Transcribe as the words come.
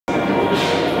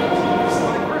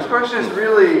question is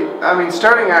really, I mean,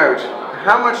 starting out,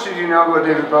 how much did you know about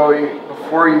David Bowie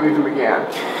before you even began?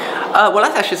 Well,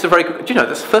 that's actually a very good. Do you know,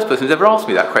 that's the first person who's ever asked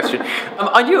me that question.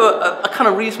 I knew a kind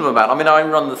of reasonable amount. I mean, I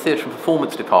run the theatre and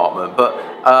performance department, but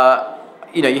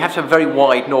you know, you have to have very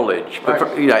wide knowledge. But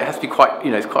right. you know, it has to be quite,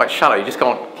 you know, it's quite shallow. You just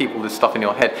can't keep all this stuff in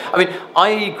your head. I mean,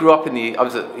 I grew up in the. I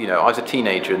was a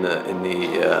teenager in the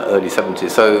early '70s,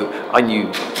 so I knew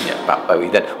about Bowie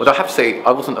then. Although I have to say,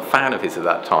 I wasn't a fan of his at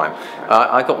that time.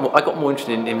 I got more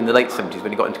interested in him in the late '70s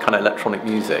when he got into kind of electronic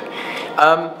music.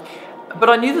 But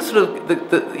I knew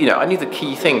I knew the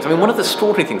key things. I mean, one of the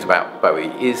extraordinary things about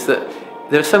Bowie is that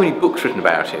there are so many books written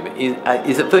about him.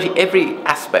 Is that virtually every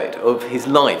aspect of his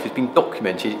life has been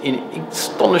documented in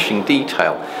astonishing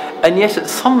detail, and yet at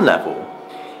some level,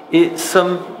 it's a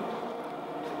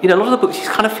lot of the books you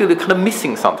kind of feel they're kind of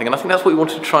missing something, and I think that's what we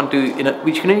wanted to try and do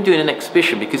which you can only do in an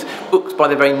exhibition, because books by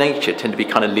their very nature tend to be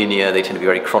kind of linear. They tend to be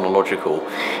very chronological,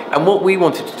 and what we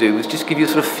wanted to do was just give you a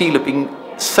sort of feel of being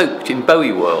soaked in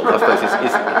Bowie world, I suppose,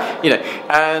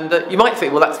 and you might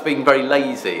think, well, that's being very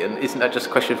lazy, and isn't that just a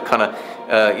question of kind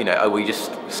of, we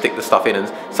just stick the stuff in,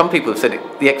 and some people have said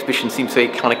the exhibition seems to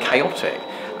be kind of chaotic,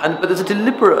 but there's a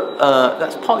deliberate,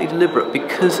 that's partly deliberate,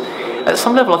 because at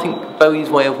some level I think Bowie's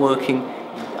way of working,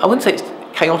 I wouldn't say it's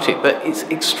chaotic, but it's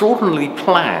extraordinarily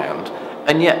planned,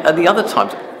 and yet at the other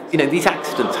times, these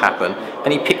accidents happen,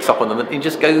 and he picks up on them, and he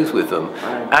just goes with them.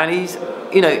 And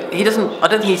he doesn't. I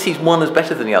don't think he sees one as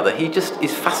better than the other. He just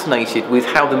is fascinated with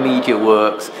how the media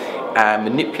works, and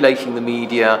manipulating the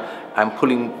media, and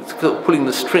pulling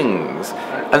the strings,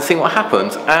 and seeing what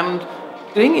happens, and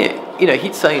doing it.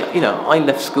 He'd say, I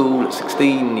left school at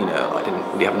 16. I didn't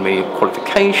really have many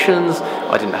qualifications.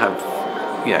 I didn't have,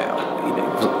 he's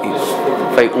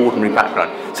a very ordinary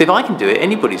background. So if I can do it,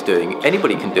 anybody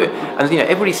can do it. And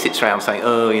everybody sits around saying,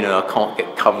 oh, I can't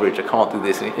get coverage, I can't do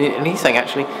this. And he's saying,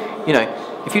 actually,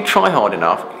 if you try hard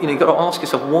enough, you've got to ask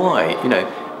yourself why,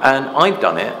 and I've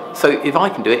done it, so if I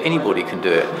can do it, anybody can do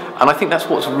it. And I think that's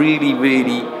what's really,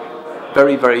 really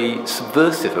very, very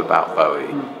subversive about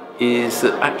Bowie, is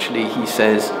that actually he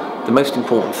says, the most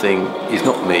important thing is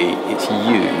not me, it's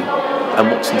you,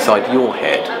 and what's inside your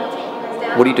head.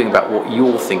 What are you doing about what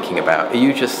you're thinking about? Are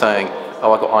you just saying,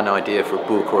 oh, I've got an idea for a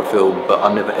book or a film, but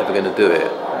I'm never ever going to do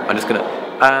it. I'm just going to...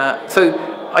 So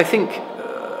I think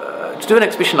to do an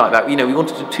exhibition like that, we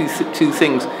wanted to do two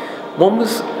things. One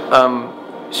was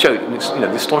show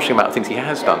the astonishing amount of things he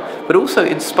has done, but also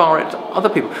inspire it to other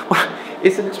people. Well,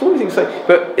 it's an extraordinary thing to say,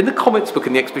 but in the comments book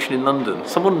in the exhibition in London,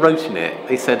 someone wrote in it,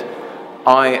 they said,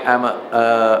 I am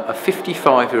a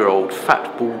 55-year-old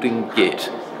fat balding git.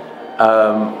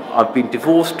 I've been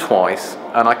divorced twice,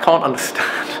 and I can't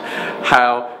understand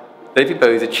how David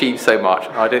Bowie's achieved so much.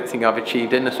 I don't think I've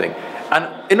achieved anything. And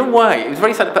in a way, it was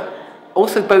very sad, but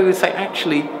also Bowie would say,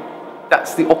 actually,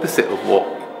 that's the opposite of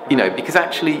what, because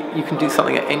actually you can do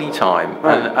something at any time.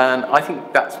 Right. And I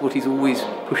think that's what he's always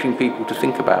pushing people to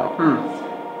think about.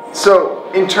 So,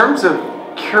 in terms of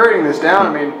curating this down,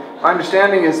 I mean, my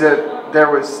understanding is that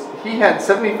he had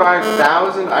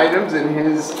 75,000 items in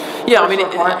his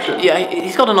collection.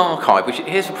 He's got an archive, which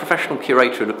here's a professional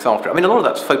curator who looks after it. I mean, a lot of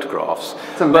that's photographs.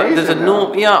 It's amazing. But there's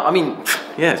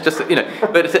it's just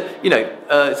but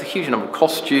it's a huge number of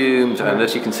costumes, and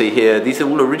as you can see here, these are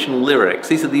all original lyrics.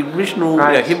 These are the original,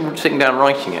 him sitting down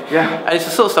writing it. Yeah. And it's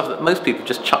the sort of stuff that most people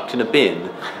just chucked in a bin.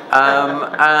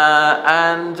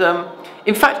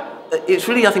 In fact, it's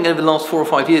really, I think, over the last 4 or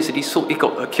 5 years that he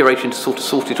got a curator to sort of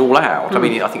sort it all out. I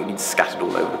mean, I think it been scattered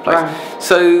all over the place. Right.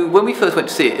 So when we first went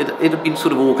to see it, it had been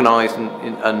sort of organised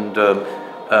and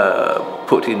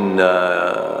put in,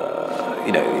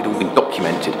 it had all been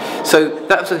documented. So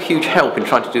that was a huge help in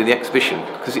trying to do the exhibition,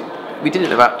 because we did it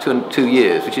in about 2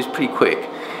 years, which is pretty quick.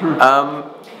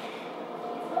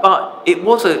 But it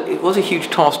was a huge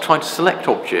task trying to select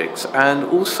objects, and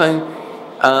also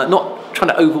not trying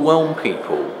to overwhelm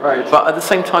people, right. But at the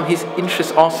same time his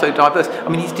interests are so diverse. I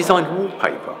mean, he's designed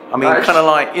wallpaper. I mean, kind of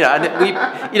like,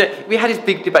 and we had this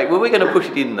big debate, were we going to put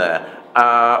it in there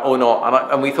or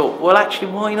not, and we thought, well, actually,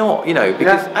 why not,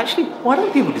 because actually, why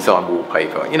don't people design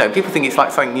wallpaper? People think it's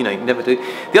like something, you never do.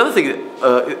 The other thing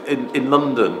in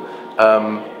London,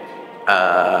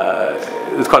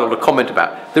 there's quite a lot of comment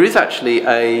about, there is actually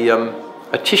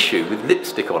a tissue with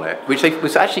lipstick on it, which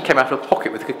actually came out of a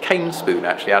pocket with a cane spoon,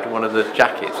 actually, out of one of the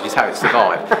jackets, which is how it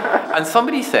survived. And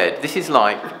somebody said, this is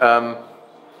like,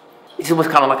 it's almost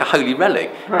kind of like a holy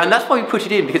relic. Right. And that's why we put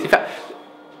it in, because in fact,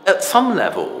 at some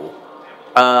level,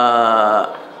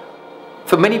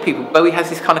 for many people, Bowie has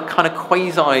this kind of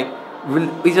quasi,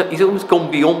 he's almost gone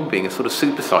beyond being a sort of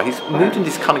superstar. He's moved into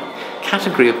this kind of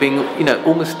category of being,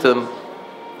 almost,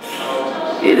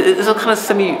 there's a kind of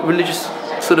semi-religious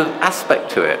sort of aspect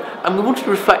to it, and we wanted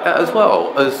to reflect that as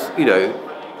well as, you know.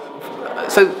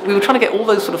 So we were trying to get all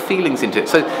those sort of feelings into it.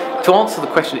 So to answer the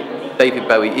question, David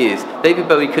Bowie is, David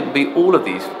Bowie couldn't be all of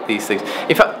these things.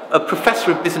 In fact, a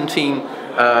professor of Byzantine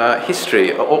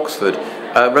history at Oxford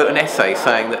wrote an essay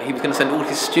saying that he was going to send all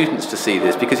his students to see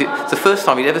this because it's the first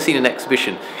time he'd ever seen an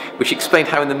exhibition which explained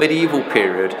how in the medieval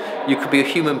period you could be a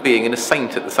human being and a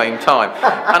saint at the same time.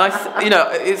 And you know,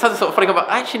 it's sort of funny, but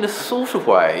actually in a sort of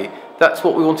way, that's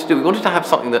what we wanted to do. We wanted to have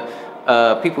something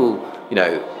that people, you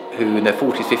know, who in their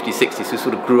 40s, 50s, 60s, who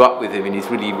sort of grew up with him in his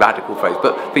really radical phase.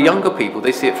 But for younger people,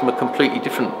 they see it from a completely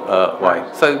different way.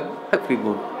 So hopefully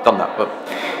we've done that. But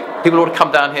people ought to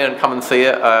come down here and come and see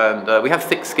it. And we have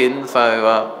thick skin,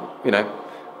 so, you know.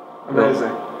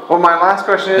 Amazing. Well, my last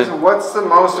question is, what's the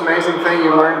most amazing thing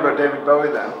you learned about David Bowie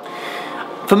then?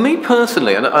 For me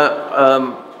personally, and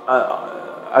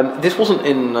this wasn't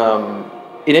in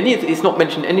any of, it's not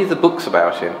mentioned in any of the books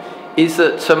about him, is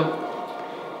that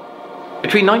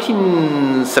between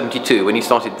 1972, when he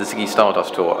started the Ziggy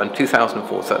Stardust tour, and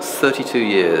 2004, so that's 32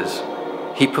 years,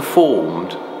 he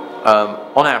performed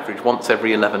on average once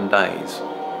every 11 days.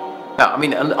 Now, I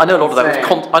mean, I know a lot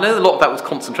of that was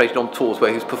concentrated on tours where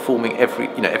he was performing every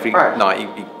night.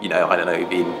 You know, I don't know, he'd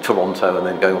be in Toronto and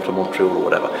then going off to Montreal or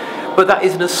whatever. But that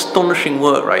is an astonishing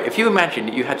work rate. If you imagine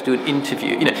that you had to do an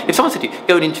interview, you know, if someone said to you,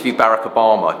 go and interview Barack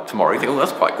Obama tomorrow, you think, oh,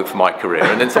 that's quite good for my career.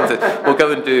 And then someone says, well,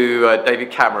 go and do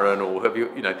David Cameron or have you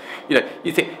know,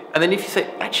 you think, and then if you say,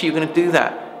 actually, you're going to do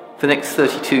that for the next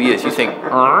 32 years, you think,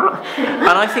 and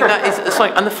I think that is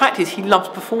something. And the fact is, he loves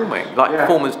performing, like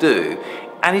performers do.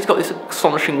 And he's got this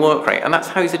astonishing work rate, and that's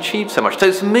how he's achieved so much.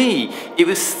 So for me, it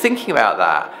was thinking about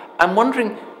that and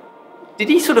wondering, did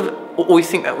he sort of always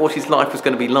think that what his life was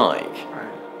going to be like?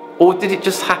 Right. Or did it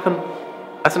just happen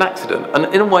as an accident?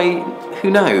 And in a way,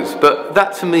 who knows? But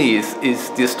that to me is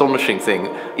the astonishing thing.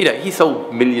 You know, he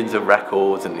sold millions of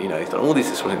records and, you know, he's done all these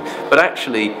sort of things. But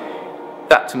actually,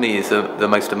 that to me is the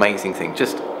most amazing thing.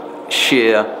 Just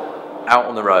sheer, out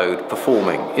on the road,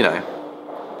 performing, you know.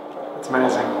 It's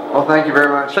amazing. Well, thank you very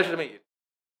much. Pleasure to meet you.